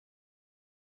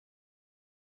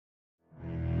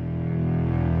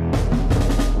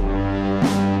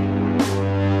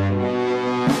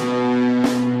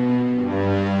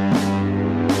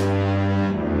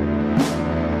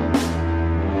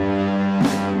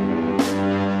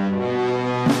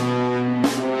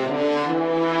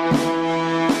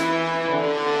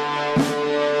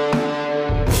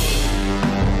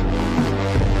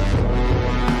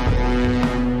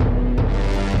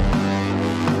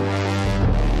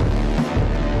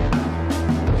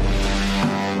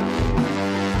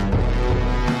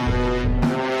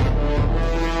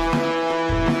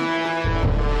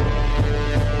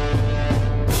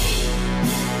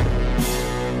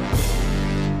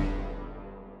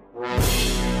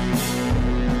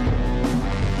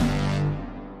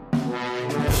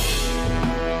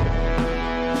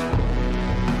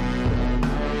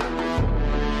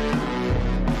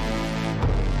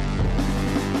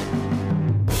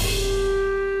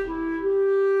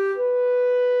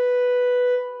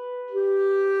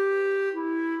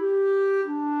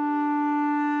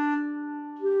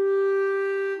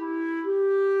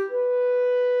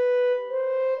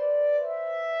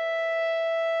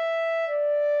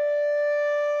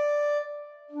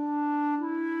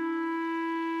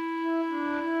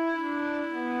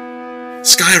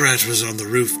Skyrat was on the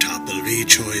rooftop of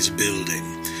Louies'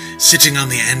 building, sitting on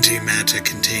the antimatter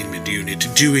containment unit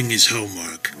doing his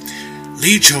homework.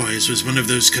 Louies was one of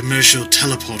those commercial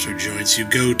teleporter joints you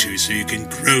go to so you can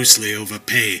grossly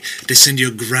overpay to send your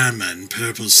grandma in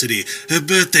Purple City her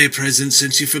birthday present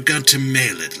since you forgot to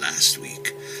mail it last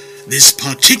week. This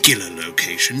particular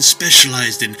location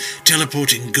specialized in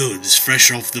teleporting goods fresh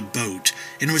off the boat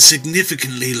and was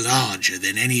significantly larger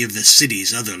than any of the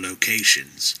city's other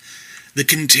locations. The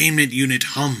containment unit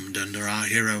hummed under our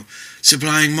hero,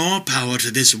 supplying more power to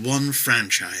this one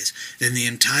franchise than the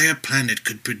entire planet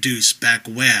could produce back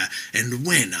where and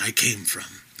when I came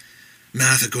from.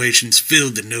 Math equations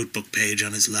filled the notebook page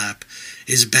on his lap.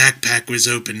 His backpack was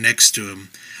open next to him.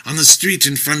 On the street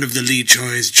in front of the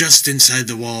Louies, just inside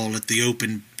the wall at the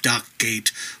open dock gate,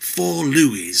 4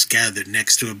 Louies gathered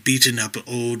next to a beaten-up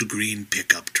old green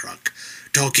pickup truck,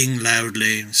 talking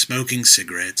loudly, smoking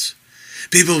cigarettes.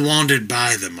 People wandered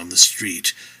by them on the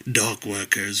street, dock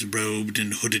workers, robed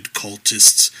and hooded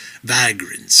cultists,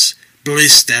 vagrants,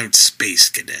 blissed-out space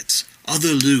cadets.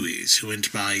 Other Louies who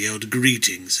went by yelled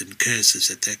greetings and curses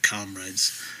at their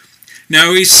comrades.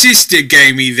 "No, his sister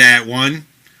gave me that one,"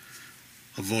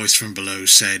 a voice from below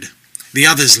said. The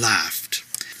others laughed.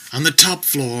 On the top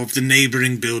floor of the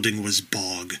neighboring building was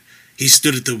Bog. He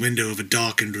stood at the window of a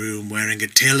darkened room wearing a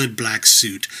tailored black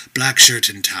suit, black shirt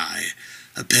and tie.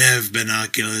 A pair of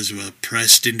binoculars were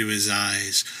pressed into his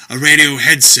eyes. A radio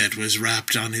headset was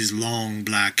wrapped on his long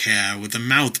black hair, with a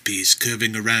mouthpiece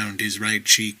curving around his right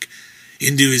cheek.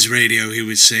 Into his radio he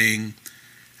was saying,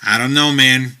 "I don't know,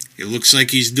 man. It looks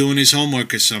like he's doing his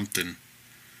homework or something."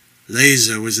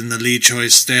 Laser was in the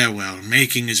Louies stairwell,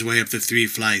 making his way up the 3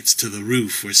 flights to the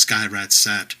roof where Skyrat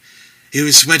sat. He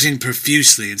was sweating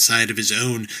profusely inside of his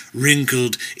own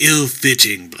wrinkled,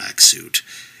 ill-fitting black suit.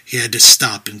 He had to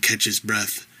stop and catch his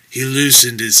breath. He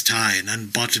loosened his tie and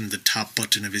unbuttoned the top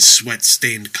button of his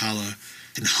sweat-stained collar,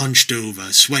 and hunched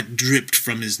over. Sweat dripped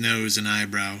from his nose and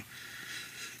eyebrow.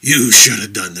 "You should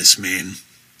have done this, man,"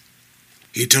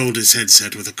 he told his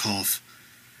headset with a cough.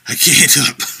 "I can't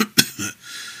up.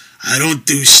 I don't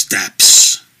do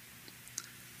steps."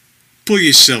 "Pull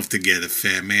yourself together,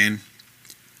 fair man."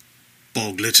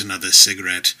 Bog lit another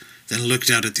cigarette, then looked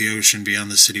out at the ocean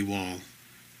beyond the city wall.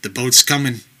 "The boat's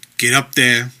coming. Get up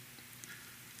there."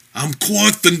 "I'm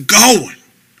quite going,"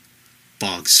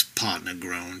 Bog's partner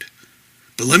groaned.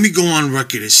 "But let me go on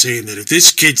record as saying that if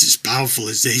this kid's as powerful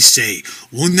as they say,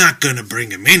 we're not going to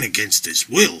bring him in against his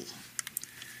will."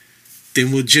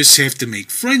 "Then we'll just have to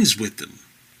make friends with them,"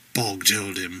 Bog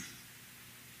told him.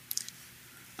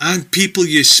 "Aren't people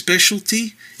your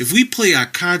specialty? If we play our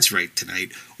cards right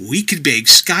tonight, we could bag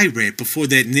Skyrat before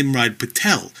that Nimrod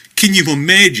Patel. Can you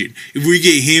imagine? If we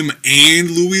get him and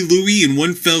Louie in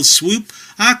one fell swoop,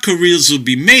 our careers will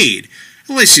be made.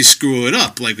 Unless you screw it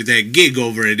up, like with that gig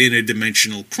over at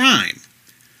Interdimensional Crime."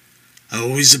 "I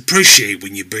always appreciate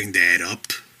when you bring that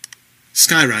up."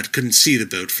 Skyrat couldn't see the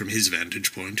boat from his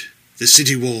vantage point. The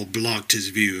city wall blocked his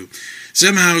view.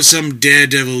 Somehow some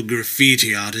daredevil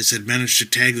graffiti artist had managed to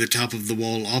tag the top of the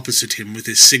wall opposite him with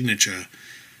his signature,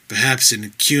 perhaps in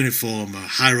cuneiform or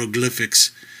hieroglyphics.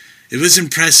 It was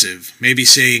impressive, maybe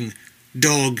saying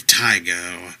 "dog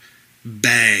tiger" or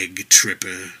 "bag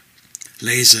tripper."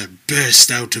 Laser burst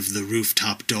out of the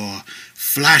rooftop door,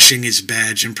 flashing his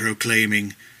badge and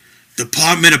proclaiming,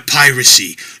 "Department of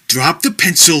Piracy, drop the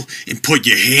pencil and put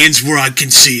your hands where I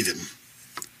can see them."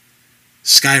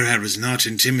 Skyrat was not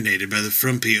intimidated by the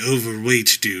frumpy,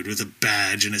 overweight dude with a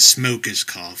badge and a smoker's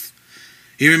cough.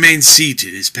 He remained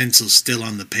seated, his pencil still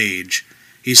on the page.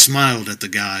 He smiled at the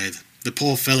guy. The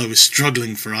poor fellow was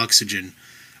struggling for oxygen.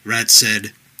 Rat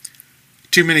said,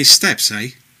 "Too many steps,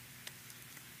 eh?"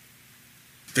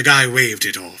 The guy waved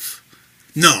it off.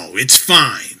 "No, it's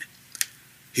fine."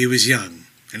 He was young,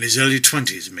 in his early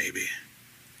 20s maybe.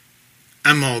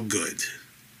 "I'm all good."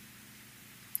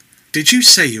 "Did you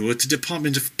say you were at the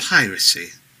Department of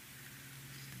Piracy?"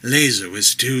 Laser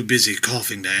was too busy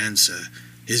coughing to answer.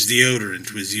 His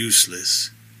deodorant was useless.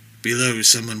 Below,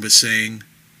 someone was saying,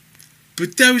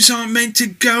 "But those aren't meant to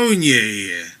go in your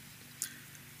ear."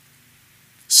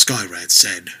 Skyrat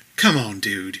said, "Come on,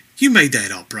 dude. You made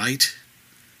that up, right?"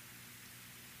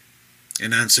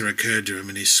 An answer occurred to him,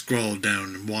 and he scrawled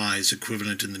down Y's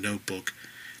equivalent in the notebook.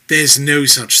 "There's no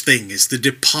such thing as the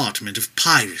Department of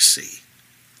Piracy."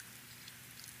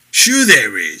 "Sure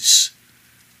there is."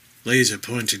 Laser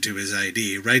pointed to his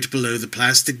ID, right below the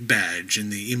plastic badge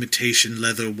and the imitation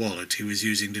leather wallet he was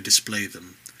using to display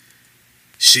them.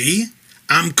 "See?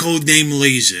 I'm codename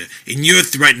Laser, and you're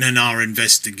threatening our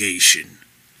investigation."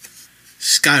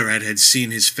 Skyrat had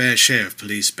seen his fair share of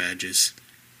police badges.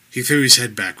 He threw his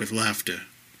head back with laughter.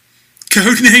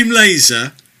 Codename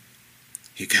Laser?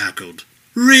 He cackled.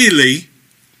 Really?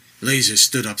 Laser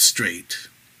stood up straight.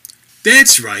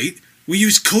 That's right. We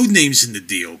use codenames in the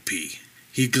DOP.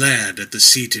 He glared at the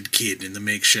seated kid in the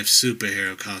makeshift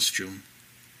superhero costume.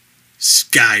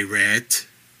 Skyrat.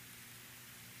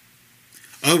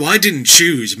 Oh, I didn't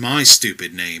choose my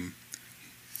stupid name.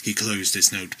 He closed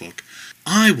his notebook.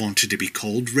 I wanted to be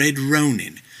called Red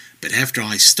Ronin, but after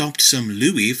I stopped some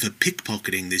Louis for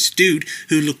pickpocketing this dude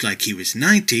who looked like he was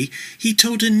 90, he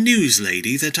told a news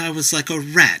lady that I was like a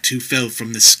rat who fell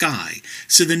from the sky,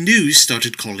 so the news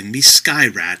started calling me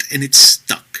Skyrat, and it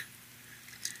stuck.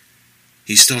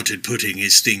 He started putting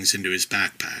his things into his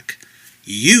backpack.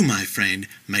 You, my friend,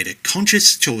 made a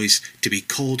conscious choice to be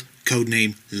called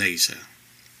Codename Laser.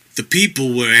 The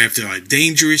people we're after are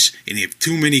dangerous and have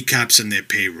too many cops on their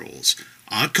payrolls.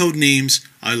 Our codenames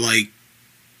are like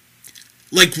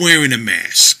wearing a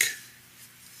mask.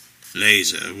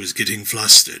 Laser was getting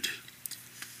flustered.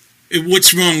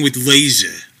 What's wrong with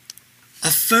laser?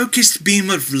 A focused beam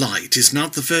of light is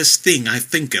not the first thing I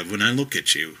think of when I look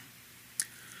at you.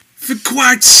 For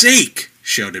God's sake,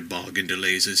 shouted Bog into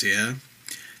Laser's ear.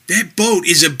 That boat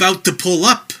is about to pull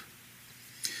up.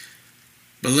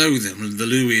 Below them, the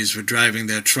Louies were driving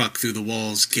their truck through the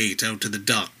wall's gate out to the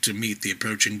dock to meet the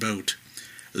approaching boat.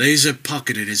 Laser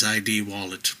pocketed his ID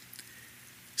wallet.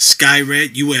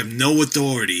 Skyrat, you have no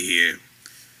authority here,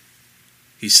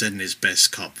 he said in his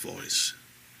best cop voice.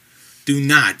 Do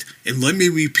not, and let me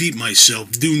repeat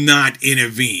myself, do not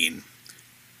intervene.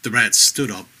 The rat stood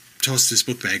up, tossed his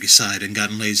book bag aside, and got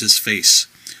in Laser's face.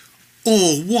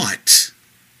 Or what?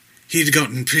 He'd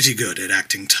gotten pretty good at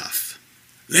acting tough.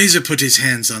 Laser put his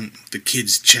hands on the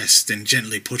kid's chest and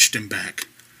gently pushed him back.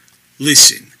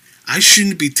 Listen, I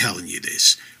shouldn't be telling you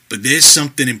this, but there's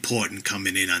something important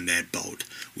coming in on that boat.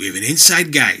 We have an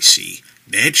inside guy, see?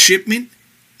 That shipment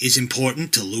is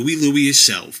important to Louis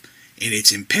herself, and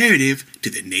it's imperative to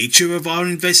the nature of our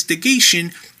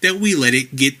investigation that we let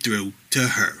it get through to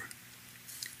her.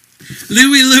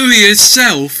 Louis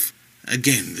herself?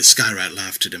 Again, the Skyrat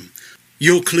laughed at him.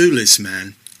 You're clueless,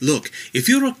 man. Look, if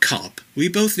you're a cop, we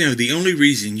both know the only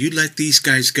reason you let these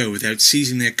guys go without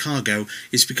seizing their cargo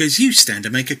is because you stand to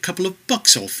make a couple of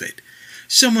bucks off it.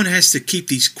 Someone has to keep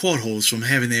these quad-holes from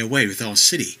having their way with our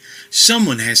city.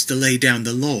 Someone has to lay down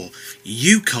the law.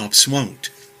 You cops won't.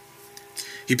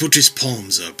 He put his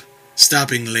palms up,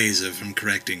 stopping Laser from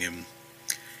correcting him.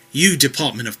 You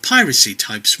Department of Piracy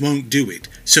types won't do it,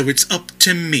 so it's up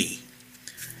to me.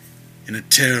 In a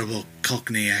terrible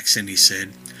Cockney accent he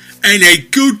said, And a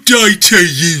good day to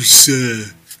you,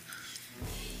 sir.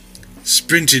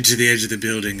 Sprinted to the edge of the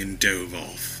building and dove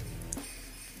off.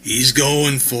 He's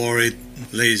going for it,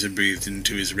 Laser breathed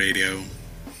into his radio.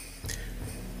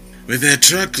 With their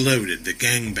truck loaded, the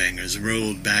gangbangers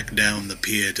rolled back down the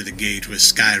pier to the gate where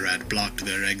Skyrat blocked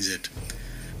their exit.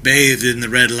 Bathed in the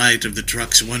red light of the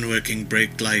truck's one working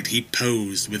brake light, he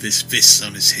posed with his fists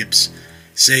on his hips,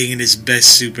 saying in his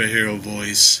best superhero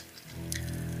voice,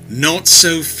 Not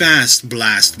so fast,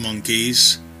 blast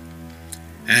monkeys.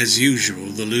 As usual,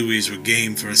 the Louies were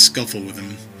game for a scuffle with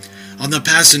him. On the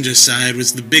passenger side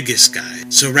was the biggest guy,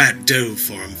 so Rat dove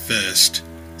for him first,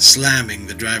 slamming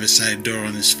the driver's side door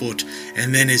on his foot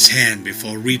and then his hand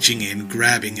before reaching in,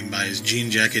 grabbing him by his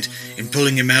jean jacket and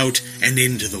pulling him out and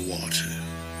into the water.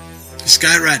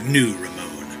 Skyrat knew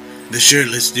Ramon, the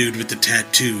shirtless dude with the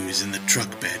tattoos in the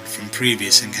truck bed from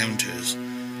previous encounters.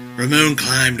 Ramon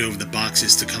climbed over the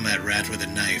boxes to come at Rat with a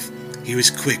knife. He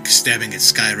was quick, stabbing at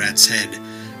Skyrat's head,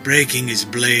 breaking his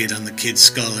blade on the kid's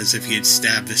skull as if he had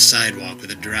stabbed the sidewalk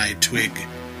with a dry twig.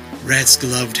 Rat's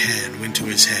gloved hand went to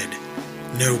his head.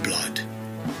 No blood.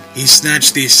 He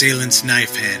snatched the assailant's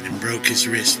knife hand and broke his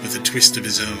wrist with a twist of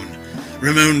his own.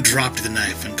 Ramon dropped the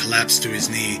knife and collapsed to his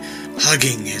knee,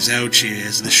 hugging his ouchie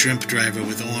as the shrimp driver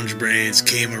with orange braids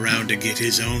came around to get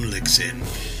his own licks in.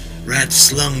 Rat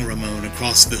slung Ramon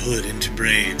across the hood into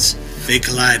braids. They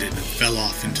collided and fell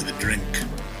off into the drink.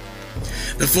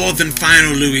 The fourth and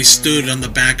final Louis stood on the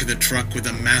back of the truck with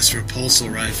a mass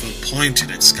repulsor rifle pointed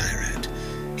at Skyrat.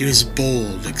 He was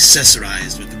bold,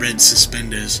 accessorized with red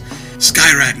suspenders.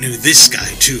 Skyrat knew this guy,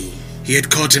 too. He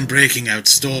had caught him breaking out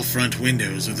storefront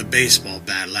windows with a baseball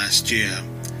bat last year.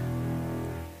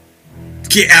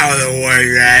 Get out of the way,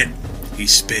 Rat, he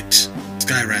spit.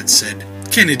 Skyrat said,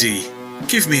 Kennedy,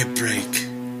 give me a break.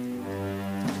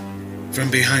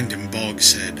 From behind him, Bog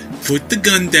said, Put the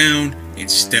gun down and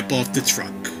step off the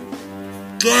truck.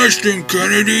 Blast him,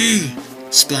 Kennedy,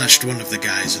 splashed one of the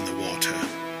guys in the water.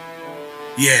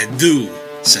 Yeah, do,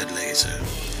 said Laser.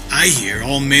 I hear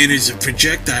all manners of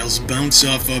projectiles bounce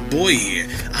off our boy here.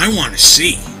 I want to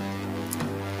see.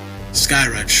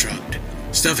 Skyrat shrugged.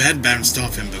 Stuff had bounced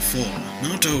off him before.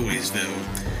 Not always, though.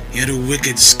 He had a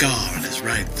wicked scar on his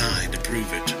right thigh to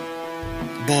prove it.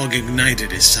 Bog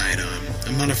ignited his sidearm,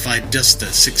 a modified Duster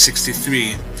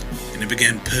 663, and it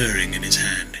began purring in his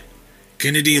hand.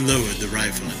 Kennedy lowered the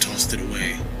rifle and tossed it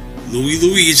away.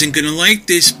 Louie isn't gonna like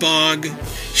this, Bog.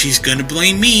 She's gonna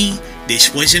blame me.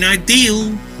 This wasn't our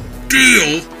deal.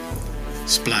 Deal?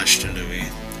 Splashed Louie.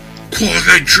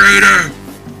 Closet traitor!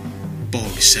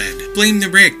 Bog said. Blame the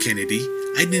rat, Kennedy.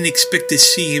 I didn't expect to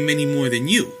see him any more than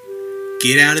you.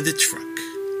 Get out of the truck.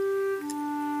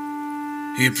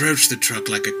 He approached the truck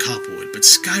like a cop would, but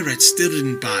Skyrat still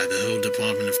didn't buy the whole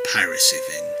Department of Piracy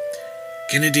thing.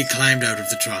 Kennedy climbed out of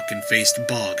the truck and faced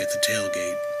Bog at the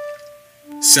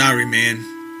tailgate. Sorry, man,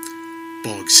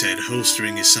 Bog said,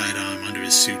 holstering his sidearm under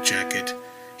his suit jacket.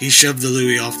 He shoved the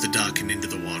Louie off the dock and into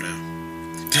the water.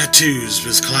 Tattoos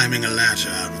was climbing a ladder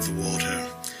out of the water.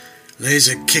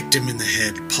 Laser kicked him in the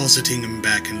head, positing him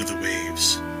back into the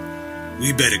waves.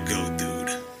 We better go,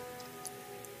 dude,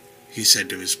 he said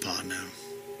to his partner.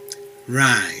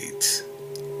 Right,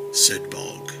 said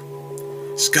Bog.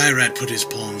 Skyrat put his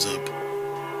palms up.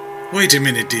 Wait a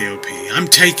minute, DOP. I'm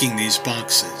taking these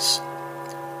boxes.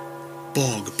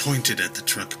 Bog pointed at the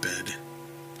truck bed.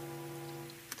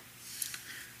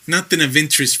 Nothing of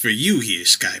interest for you here,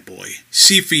 Skyboy.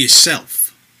 See for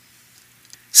yourself.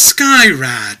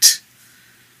 Skyrat!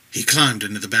 He climbed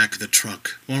into the back of the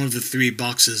truck. One of the 3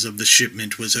 boxes of the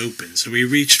shipment was open, so he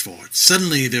reached for it.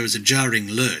 Suddenly there was a jarring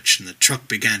lurch, and the truck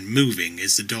began moving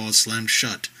as the door slammed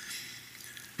shut.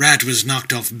 Rat was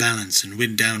knocked off balance and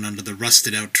went down onto the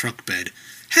rusted-out truck bed.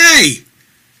 "Hey!"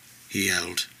 he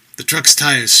yelled. The truck's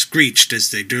tires screeched as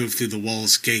they drove through the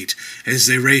wall's gate, as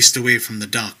they raced away from the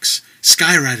docks.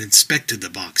 Skyrat inspected the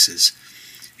boxes.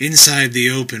 Inside the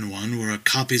open one were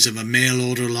copies of a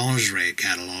mail-order lingerie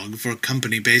catalog for a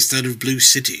company based out of Blue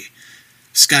City.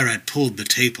 Skyrat pulled the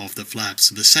tape off the flaps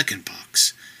of the second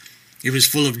box. It was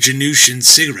full of Janutian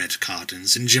cigarette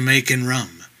cartons and Jamaican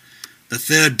rum. The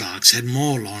third box had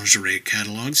more lingerie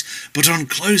catalogs, but on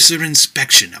closer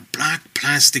inspection, a black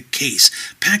plastic case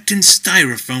packed in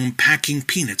styrofoam packing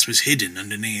peanuts was hidden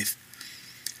underneath.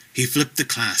 He flipped the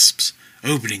clasps,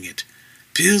 opening it.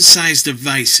 Pill-sized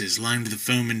devices lined the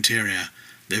foam interior.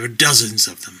 There were dozens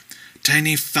of them.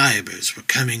 Tiny fibers were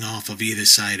coming off of either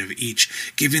side of each,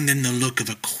 giving them the look of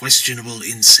a questionable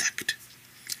insect.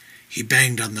 He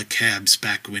banged on the cab's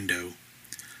back window.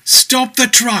 "Stop the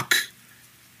truck!"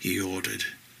 he ordered.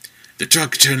 The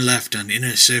truck turned left on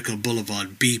Inner Circle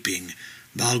Boulevard, beeping.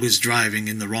 Bog was driving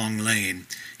in the wrong lane.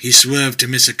 He swerved to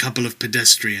miss a couple of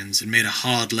pedestrians and made a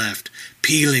hard left,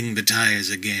 peeling the tires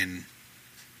again.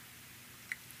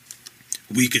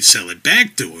 "We could sell it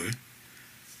back to her,"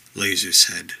 Laser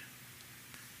said.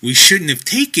 "We shouldn't have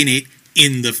taken it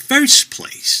in the first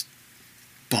place,"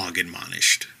 Bog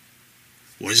admonished.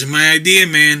 "Wasn't my idea,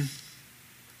 man."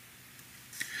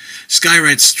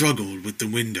 Skyrat struggled with the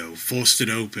window, forced it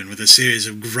open with a series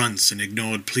of grunts and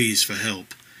ignored pleas for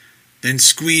help, then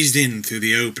squeezed in through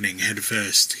the opening head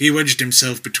first. He wedged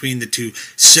himself between the 2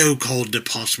 so-called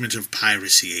Department of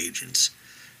Piracy agents.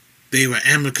 They were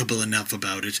amicable enough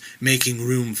about it, making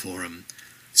room for him.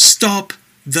 "Stop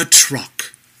the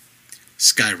truck,"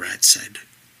 Skyrat said.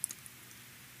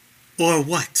 "Or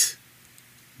what?"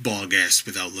 Bog asked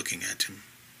without looking at him.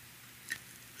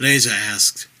 Laser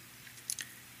asked,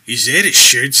 "Is that a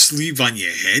shirt sleeve on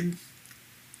your head?"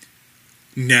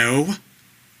 "No,"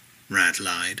 Rat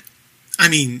lied. "I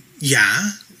mean,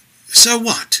 yeah. So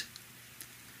what?"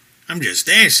 "I'm just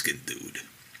asking, dude."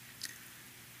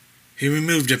 He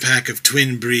removed a pack of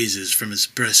Twin Breezes from his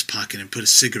breast pocket and put a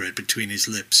cigarette between his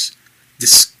lips.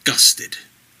 "Disgusted,"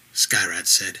 Skyrat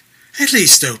said. "At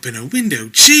least open a window.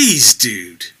 Jeez,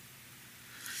 dude."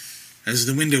 As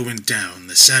the window went down,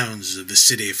 the sounds of the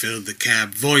city filled the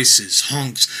cab. Voices,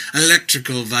 honks,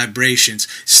 electrical vibrations,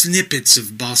 snippets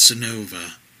of bossa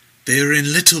nova. They were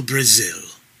in Little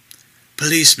Brazil.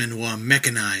 Policemen wore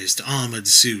mechanized, armored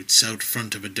suits out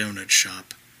front of a donut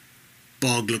shop.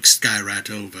 Bog looked Skyrat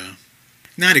over.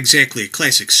 "Not exactly a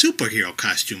classic superhero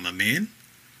costume, my man."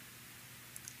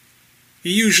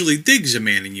 "He usually digs a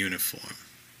man in uniform."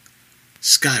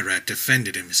 Skyrat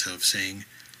defended himself, saying,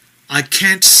 "I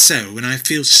can't sew and I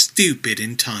feel stupid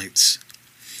in tights."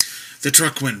 The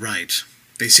truck went right.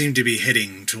 They seemed to be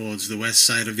heading towards the west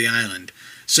side of the island.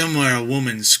 Somewhere a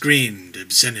woman screamed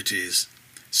obscenities.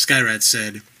 Skyrat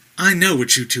said, "I know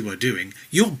what you 2 are doing.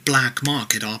 You're black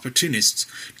market opportunists.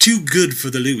 Too good for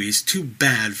the Louies, too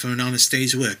bad for an honest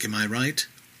day's work, am I right?"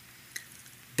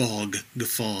 Bog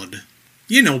guffawed.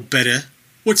 "You know better.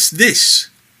 What's this?"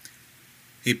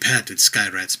 He patted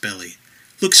Skyrat's belly.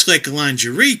 "Looks like a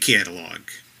lingerie catalog."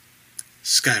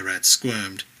 Skyrat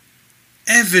squirmed.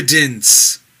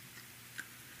 "Evidence!"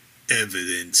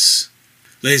 "Evidence."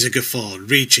 Laser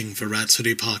guffawed, reaching for Rat's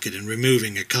hoodie pocket and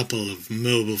removing a couple of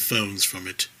mobile phones from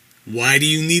it. "Why do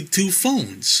you need 2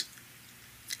 phones?"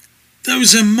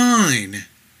 "Those are mine."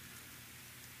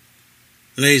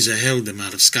 Laser held them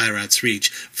out of Skyrat's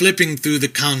reach, flipping through the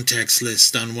contacts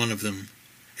list on one of them.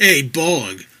 "Hey,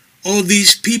 Bog, all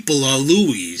these people are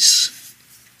Louies."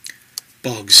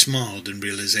 Bog smiled in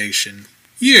realization.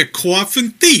 "You're a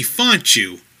quaffing thief, aren't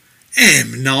you?"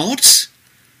 "Am not."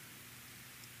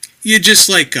 "You're just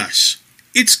like us.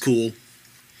 It's cool."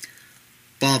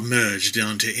 Bob merged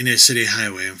onto inner city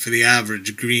highway, and for the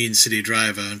average green city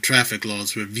driver, traffic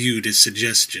laws were viewed as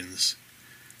suggestions.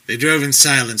 They drove in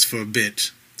silence for a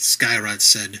bit. Skyrat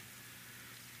said,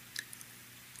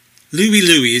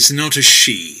 Louis is not a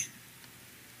she."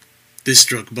 This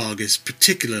struck Bog as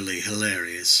particularly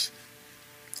hilarious.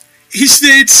 "Is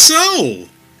that so?"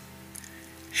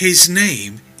 "His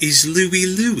name is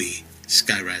Louis,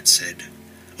 Skyrat said.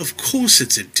 Of course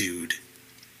it's a dude."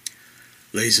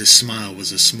 Laser's smile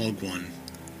was a smug one.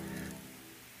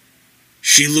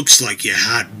 "She looks like your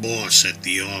hot boss at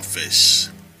the office."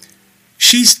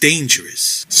 "She's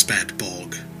dangerous," spat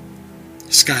Bog.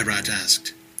 Skyrat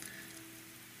asked,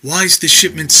 "Why's the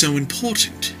shipment so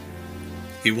important?"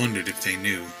 He wondered if they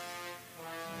knew.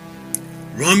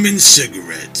 "Rum and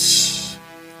cigarettes,"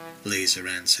 Laser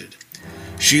answered.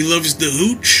 "She loves the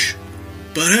hooch,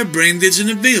 but her brand isn't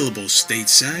available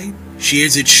stateside. She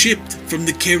has it shipped from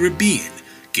the Caribbean,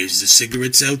 gives the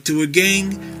cigarettes out to a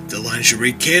gang. The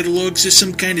lingerie catalogs are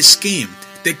some kind of scam.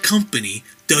 That company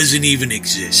doesn't even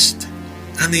exist."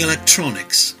 "And the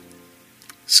electronics?"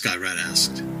 Skyrat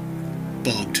asked.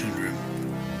 Bog turned to him.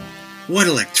 "What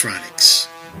electronics?"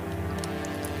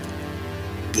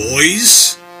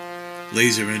 "Boys,"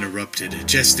 Laser interrupted,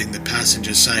 adjusting the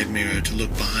passenger side mirror to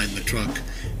look behind the truck.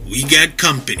 "We got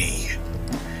company."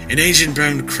 An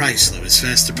Asian-brown Chrysler was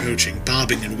fast approaching,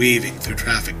 bobbing and weaving through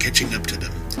traffic, catching up to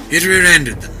them. It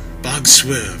rear-ended them. Bog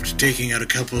swerved, taking out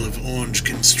a couple of orange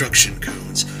construction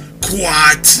cones.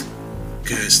 "Quat!"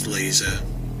 cursed Laser.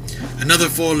 Another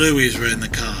 4 Louies were in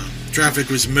the car. Traffic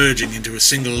was merging into a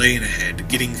single lane ahead,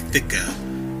 getting thicker,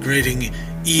 creating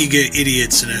eager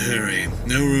idiots in a hurry.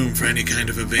 No room for any kind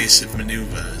of evasive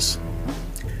maneuvers.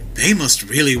 "They must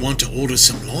really want to order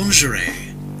some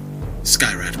lingerie,"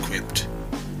 Skyrat quipped.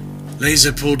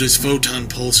 Laser pulled his photon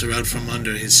pulsar out from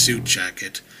under his suit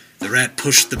jacket. The rat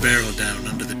pushed the barrel down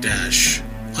under the dash.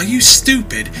 "Are you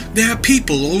stupid? There are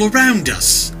people all around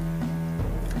us."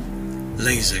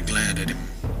 Laser glared at him.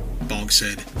 Bog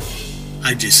said,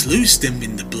 "I just loosed them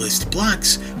in the blessed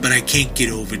blocks, but I can't get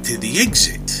over to the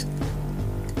exit."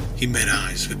 He met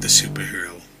eyes with the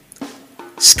superhero.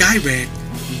 "Skyrat,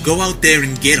 go out there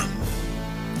and get 'em."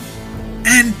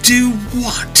 "And do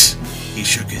what?" He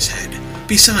shook his head.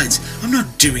 "Besides, I'm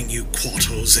not doing you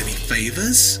quartos any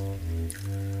favors."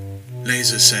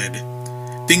 Laser said,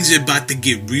 "Things are about to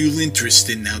get real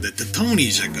interesting now that the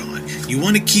Tonys are gone. You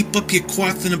want to keep up your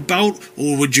quaffing about,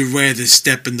 or would you rather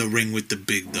step in the ring with the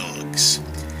big dogs?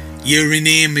 You're an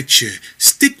amateur.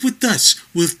 Stick with us.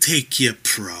 We'll take you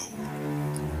pro."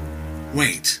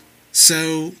 "Wait,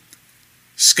 so..."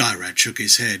 Skyrat shook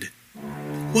his head.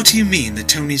 "What do you mean the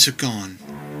Tonys are gone?"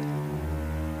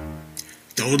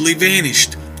 "Totally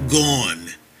vanished.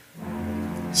 Gone,"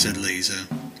 said Laser.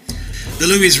 The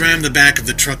Louies rammed the back of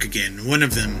the truck again. One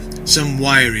of them, some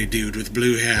wiry dude with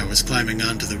blue hair, was climbing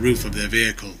onto the roof of their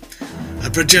vehicle. A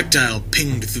projectile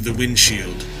pinged through the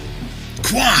windshield.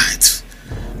 "Quiet!"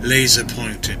 Laser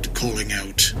pointed, calling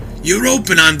out, "You're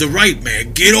open on the right,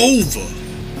 man. Get over!"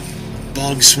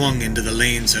 Bog swung into the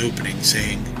lane's opening,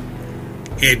 saying,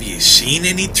 "Have you seen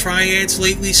any triads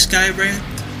lately, Skyrat?"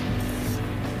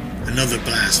 Another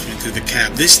blast went through the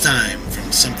cab, this time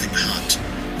from something hot.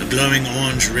 A glowing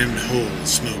orange-rimmed hole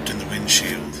smoked in the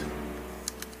windshield.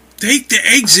 "Take the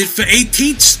exit for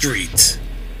 18th Street!"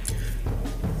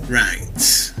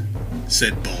 "Right,"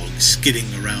 said Bog,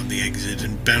 skidding around the exit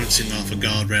and bouncing off a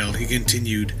guardrail. He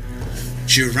continued,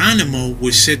 "Geronimo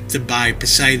was set to buy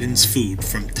Poseidon's food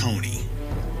from Tony.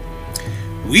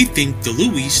 We think the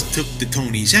Louies took the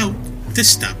Tonys out to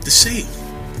stop the sale."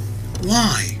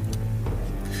 "Why?"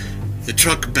 The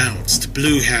truck bounced.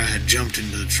 Blue hair had jumped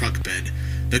into the truck bed.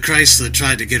 The Chrysler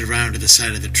tried to get around to the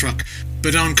side of the truck,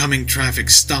 but oncoming traffic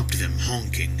stopped them,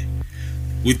 honking.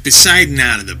 "With Poseidon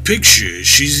out of the picture,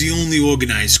 she's the only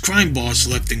organized crime boss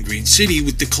left in Green City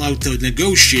with the clout to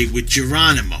negotiate with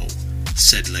Geronimo,"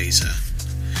 said Laser.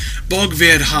 Bog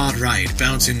veered hard right,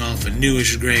 bouncing off a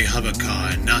newish grey hover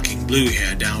car and knocking Blue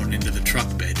Hair down into the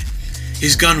truck bed.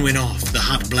 His gun went off, the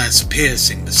hot blast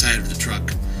piercing the side of the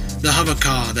truck. The hover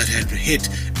car that had hit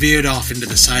veered off into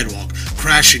the sidewalk,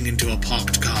 crashing into a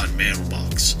parked car and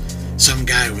mailbox. Some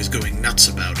guy was going nuts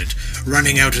about it,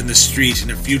 running out in the street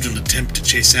in a futile attempt to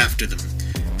chase after them.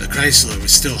 The Chrysler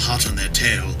was still hot on their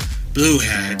tail. Blue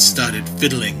Hair had started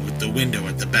fiddling with the window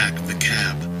at the back of the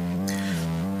cab.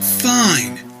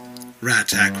 Fine,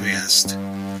 Rat acquiesced.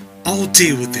 I'll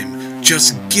deal with him.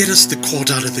 Just get us the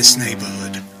quad out of this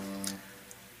neighborhood.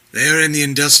 They are in the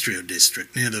industrial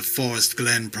district near the Forest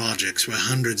Glen projects where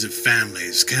hundreds of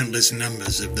families, countless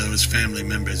numbers of those family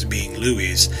members being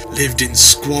Louies, lived in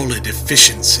squalid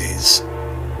efficiencies.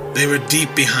 They were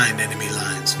deep behind enemy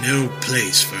lines, no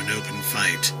place for an open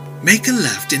fight. Make a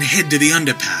left and head to the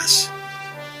underpass.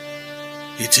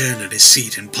 He turned at his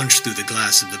seat and punched through the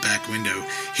glass of the back window,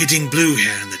 hitting Blue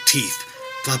Hair in the teeth,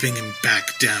 flopping him back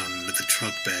down into the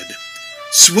truck bed.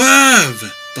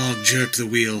 Swerve! Bog jerked the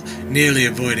wheel, nearly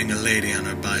avoiding a lady on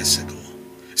her bicycle.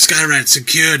 Skyrat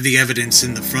secured the evidence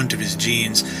in the front of his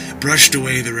jeans, brushed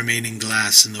away the remaining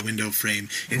glass in the window frame,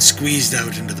 and squeezed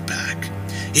out into the back.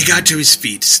 He got to his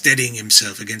feet, steadying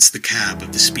himself against the cab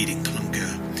of the speeding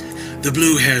clunker. The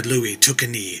blue-haired Louis took a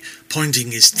knee,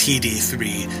 pointing his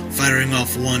TD-3, firing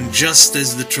off one just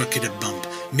as the truck hit a bump,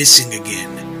 missing again.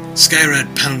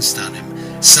 Skyrat pounced on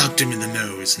him, socked him in the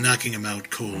nose, knocking him out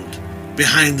cold.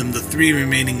 Behind them, the three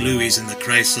remaining Louies in the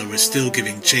Chrysler were still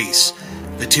giving chase.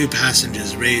 The two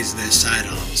passengers raised their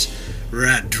sidearms.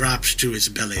 Rat dropped to his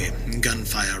belly, and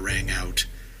gunfire rang out.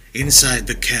 Inside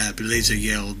the cab, Laser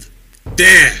yelled,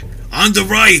 "There! On the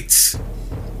right!"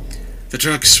 The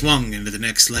truck swung into the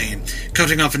next lane,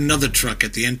 cutting off another truck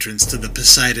at the entrance to the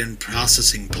Poseidon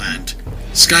processing plant.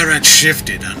 Skyrat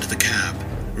shifted onto the cab,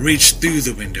 reached through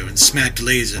the window, and smacked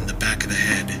Laser in the back of the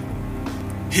head.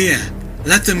 "Here,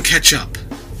 let them catch up."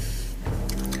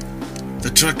 The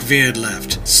truck veered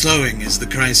left, slowing as the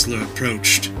Chrysler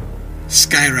approached.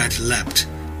 Skyrat leapt,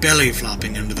 belly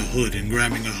flopping under the hood and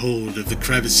grabbing a hold of the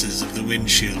crevices of the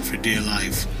windshield for dear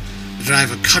life. The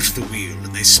driver cut the wheel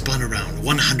and they spun around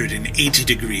 180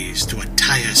 degrees to a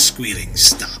tire-squealing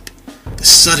stop, the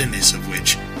suddenness of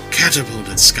which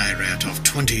catapulted Skyrat off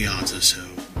 20 yards or so.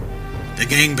 The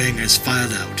gangbangers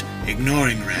filed out,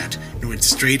 ignoring Rat, and went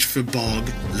straight for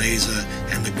Bog, Laser,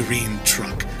 and the green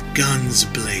truck, guns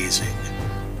blazing.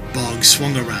 Bog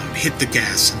swung around, hit the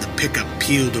gas, and the pickup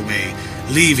peeled away,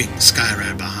 leaving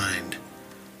Skyrat behind.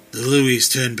 The Louies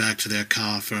turned back to their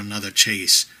car for another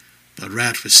chase, but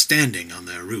Rat was standing on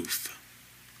their roof.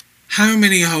 "How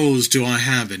many holes do I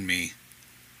have in me?"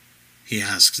 he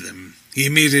asked them. He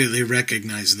immediately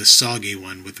recognized the soggy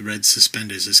one with red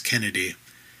suspenders as Kennedy.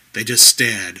 They just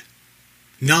stared.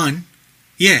 "None?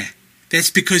 Yeah, that's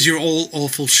because you're all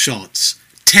awful shots.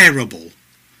 Terrible."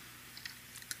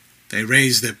 They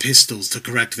raised their pistols to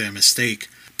correct their mistake,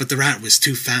 but the Rat was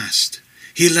too fast.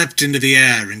 He leapt into the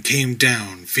air and came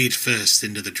down, feet first,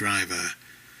 into the driver.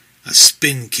 A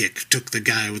spin kick took the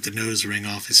guy with the nose ring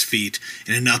off his feet,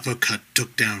 and an uppercut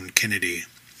took down Kennedy.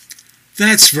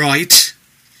 "That's right,"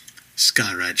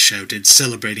 Skyrat shouted,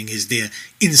 celebrating his near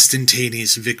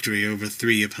instantaneous victory over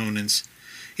 3 opponents.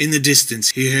 In the distance,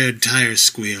 he heard tire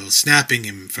squeal, snapping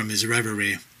him from his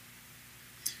reverie.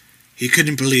 He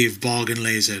couldn't believe Bog and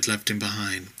Laser had left him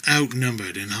behind,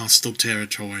 outnumbered in hostile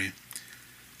territory.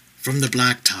 From the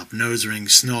blacktop, Nosering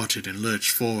snorted and lurched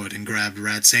forward and grabbed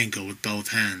Rat's ankle with both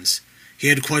hands. He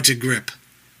had quite a grip.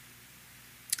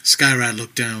 Skyrat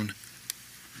looked down.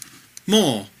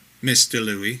 "More, Mr.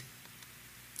 Louis."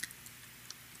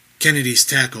 Kennedy's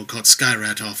tackle caught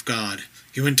Skyrat off guard.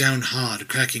 He went down hard,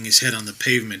 cracking his head on the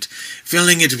pavement,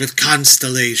 filling it with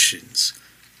constellations.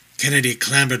 Kennedy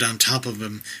clambered on top of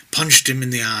him, punched him in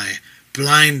the eye,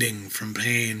 blinding from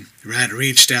pain. Rat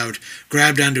reached out,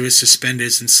 grabbed onto his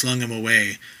suspenders, and slung him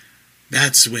away.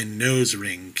 That's when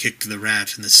Nosering kicked the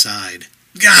Rat in the side.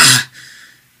 "Gah!"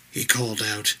 he called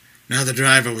out. Now the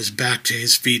driver was back to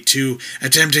his feet too,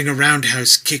 attempting a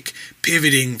roundhouse kick,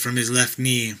 pivoting from his left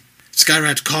knee.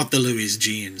 Skyrat caught the Louis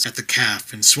jeans at the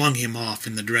calf and swung him off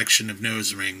in the direction of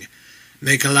Nosering.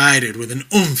 They collided with an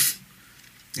oomph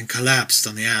and collapsed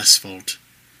on the asphalt.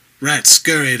 Rat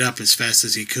scurried up as fast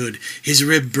as he could, his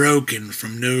rib broken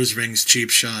from Nosering's cheap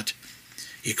shot.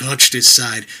 He clutched his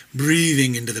side,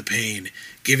 breathing into the pain,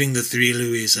 giving the 3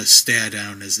 Louies a stare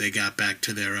down as they got back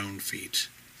to their own feet.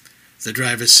 The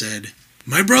driver said,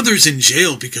 "My brother's in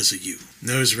jail because of you."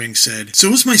 Nosering said,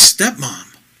 "So is my stepmom."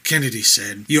 Kennedy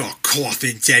said, "You're a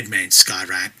coughing dead man,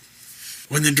 Skyrat."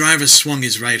 When the driver swung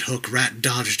his right hook, Rat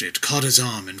dodged it, caught his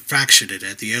arm, and fractured it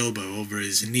at the elbow over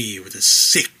his knee with a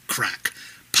sick crack,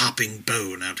 popping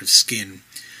bone out of skin.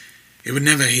 It would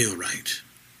never heal right.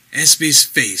 Espy's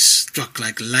face struck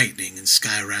like lightning in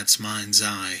Skyrat's mind's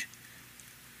eye.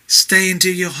 "Stay and do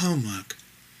your homework."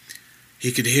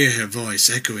 He could hear her voice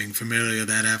echoing from earlier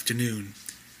that afternoon.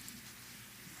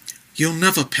 "You'll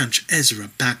never punch Ezra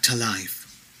back to life."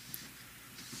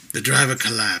 The driver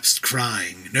collapsed,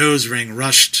 crying. Nose ring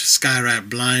rushed, Skyrat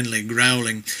blindly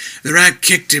growling. The rat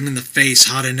kicked him in the face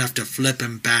hard enough to flip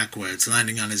him backwards,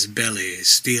 landing on his belly,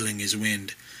 stealing his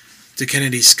wind. To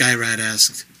Kennedy, Skyrat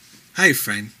asked, "Hey,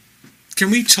 friend, can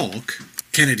we talk?"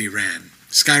 Kennedy ran.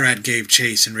 Skyrat gave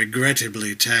chase and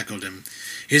regrettably tackled him.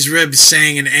 His ribs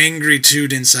sang an angry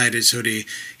toot inside his hoodie.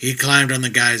 He climbed on the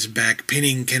guy's back,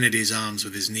 pinning Kennedy's arms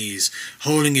with his knees,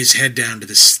 holding his head down to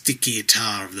the sticky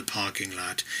tar of the parking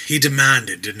lot. He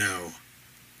demanded to know,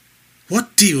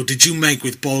 "What deal did you make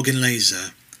with Bog and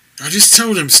Laser?" "I just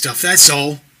told him stuff, that's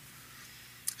all."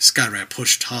 Skyrat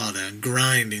pushed harder,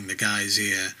 grinding the guy's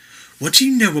ear. "What do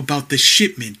you know about the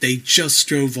shipment they just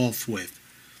drove off with?"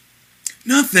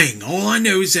 "Nothing. All I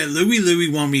know is that Louie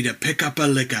wanted me to pick up a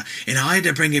liquor, and I had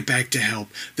to bring it back to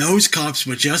help. Those cops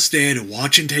were just there to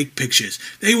watch and take pictures.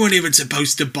 They weren't even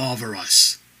supposed to bother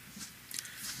us."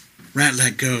 Rat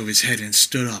let go of his head and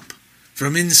stood up.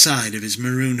 From inside of his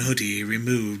maroon hoodie he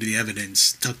removed the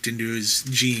evidence, tucked into his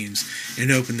jeans,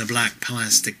 and opened the black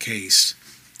plastic case.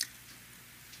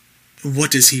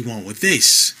 "What does he want with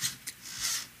this?"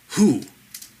 "Who?"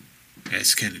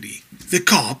 asked Kennedy. "The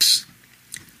cops."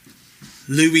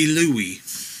 Louie.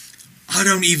 "I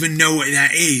don't even know what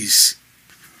that is."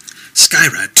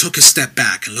 Skyrat took a step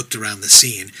back and looked around the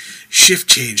scene. Shift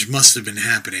change must have been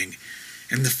happening,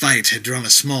 and the fight had drawn a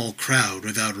small crowd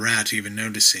without Rat even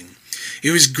noticing.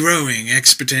 It was growing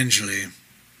exponentially.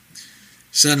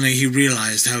 Suddenly he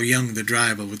realized how young the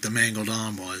driver with the mangled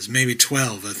arm was, maybe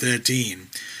 12 or 13.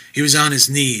 He was on his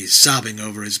knees, sobbing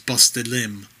over his busted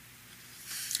limb.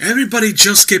 "Everybody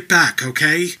just get back,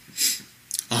 okay?"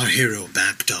 Our hero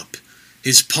backed up,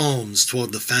 his palms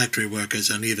toward the factory workers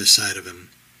on either side of him.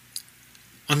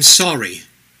 "I'm sorry,"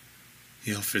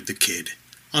 he offered the kid.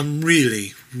 "I'm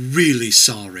really, really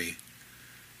sorry."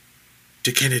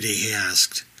 To Kennedy he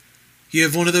asked, "You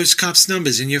have one of those cops'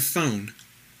 numbers in your phone?"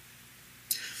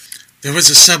 There was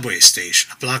a subway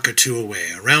station a block or two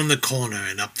away, around the corner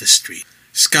and up the street.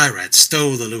 Skyrat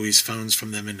stole the Louies phones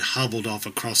from them and hobbled off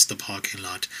across the parking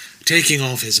lot, taking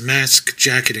off his mask,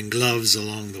 jacket, and gloves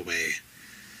along the way.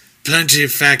 Plenty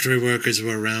of factory workers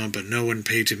were around, but no one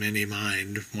paid him any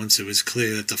mind once it was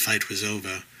clear that the fight was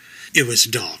over. It was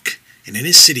dark, and in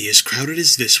a city as crowded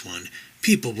as this one,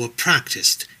 people were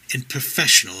practiced in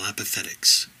professional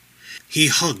apathetics. He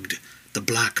hugged the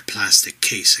black plastic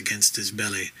case against his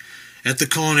belly. At the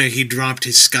corner, he dropped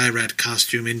his Skyrat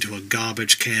costume into a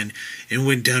garbage can and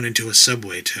went down into a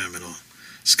subway terminal.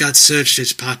 Scott searched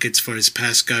his pockets for his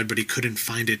pass card, but he couldn't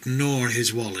find it, nor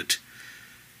his wallet.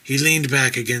 He leaned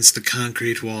back against the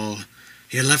concrete wall.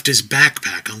 He had left his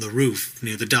backpack on the roof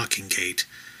near the docking gate,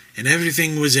 and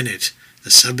everything was in it: the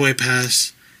subway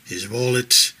pass, his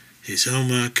wallet, his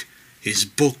homework, his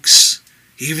books,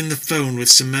 even the phone with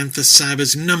Samantha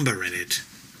Cyber's number in it.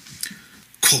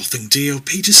 "Calling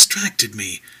DOP distracted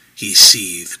me," he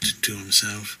seethed to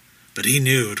himself, but he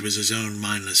knew it was his own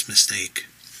mindless mistake.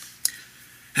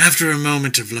 After a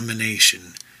moment of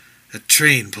elimination, a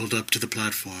train pulled up to the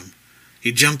platform.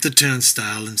 He jumped the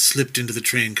turnstile and slipped into the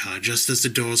train car just as the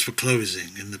doors were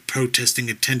closing and the protesting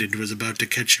attendant was about to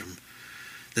catch him.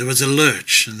 There was a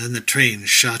lurch, and then the train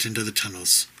shot into the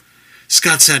tunnels.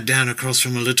 Scott sat down across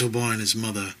from a little boy and his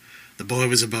mother. The boy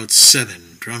was about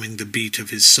 7, drumming the beat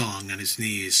of his song on his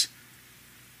knees.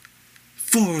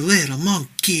 "4 little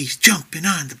monkeys jumping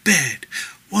on the bed.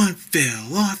 One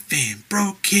fell off and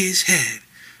broke his head."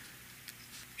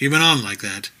 He went on like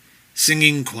that,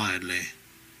 singing quietly.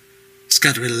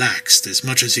 Scott relaxed as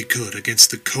much as he could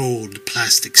against the cold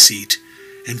plastic seat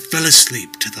and fell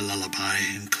asleep to the lullaby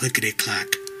and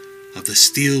clickety-clack of the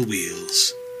steel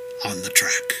wheels on the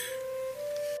track.